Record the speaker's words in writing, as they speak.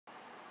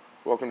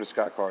Welcome to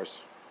Scott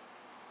Cars.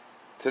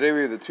 Today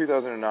we have the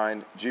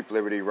 2009 Jeep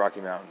Liberty Rocky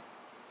Mountain.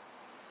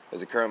 It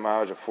has a current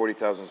mileage of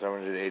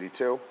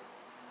 40,782 and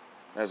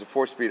has a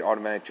 4-speed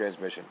automatic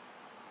transmission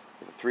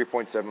with a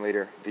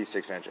 3.7-liter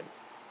V6 engine.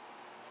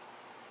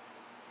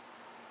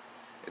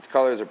 Its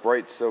color is a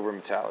bright silver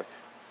metallic.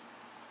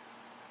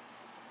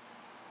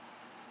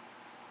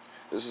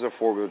 This is a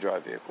 4-wheel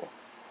drive vehicle.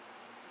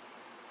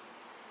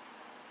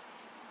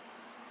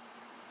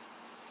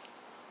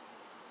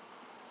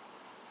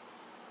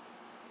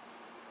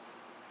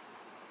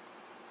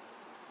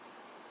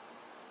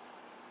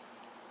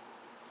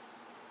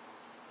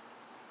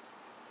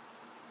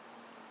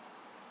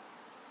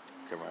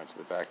 Come around to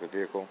the back of the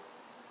vehicle.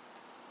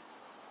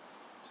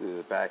 To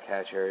the back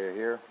hatch area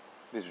here.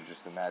 These are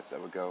just the mats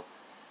that would go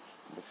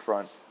in the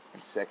front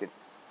and second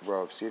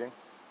row of seating.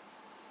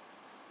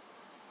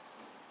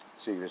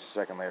 See, there's a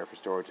second layer for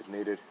storage if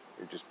needed.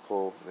 You just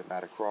pull the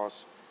mat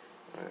across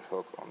and then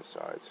hook on the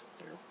sides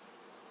here.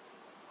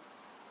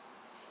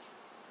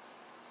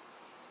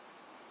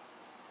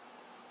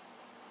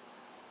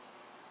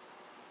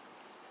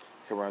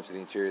 Come around to the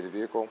interior of the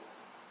vehicle.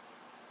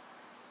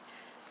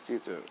 See,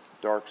 it's a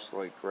dark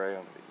slate gray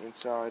on the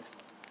inside.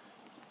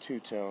 It's a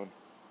two-tone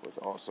with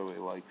also a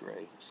light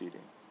gray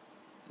seating.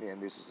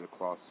 And this is a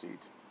cloth seat.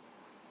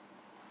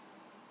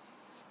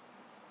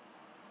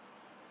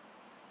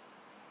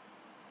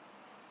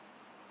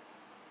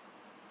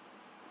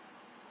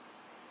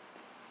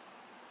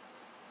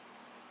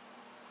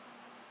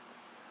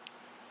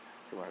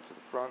 Come out to the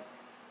front.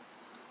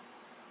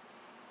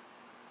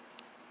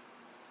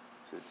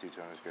 So the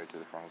two-tone is great to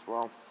the front as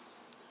well.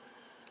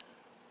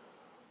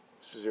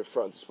 This is your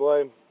front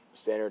display,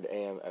 standard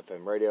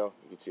AM/FM radio.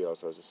 You can see it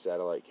also has a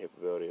satellite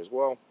capability as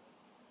well.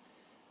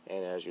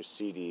 And it has your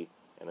CD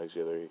and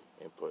auxiliary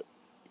input.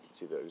 You can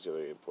see the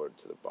auxiliary input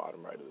to the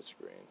bottom right of the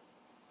screen.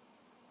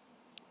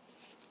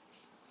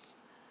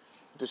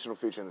 Additional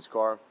feature in this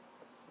car,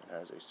 it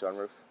has a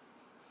sunroof.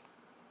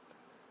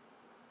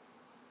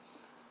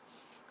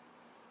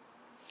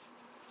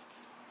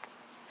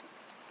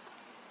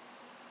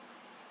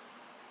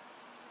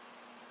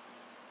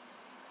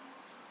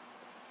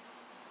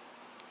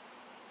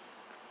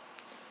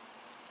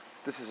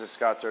 This is a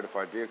Scott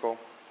certified vehicle.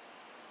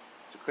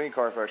 It's a clean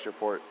Carfax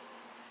report.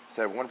 It's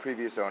had one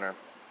previous owner.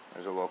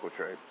 There's a local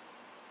trade.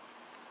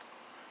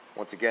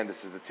 Once again,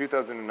 this is the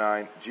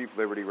 2009 Jeep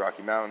Liberty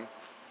Rocky Mountain,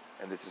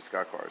 and this is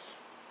Scott Cars.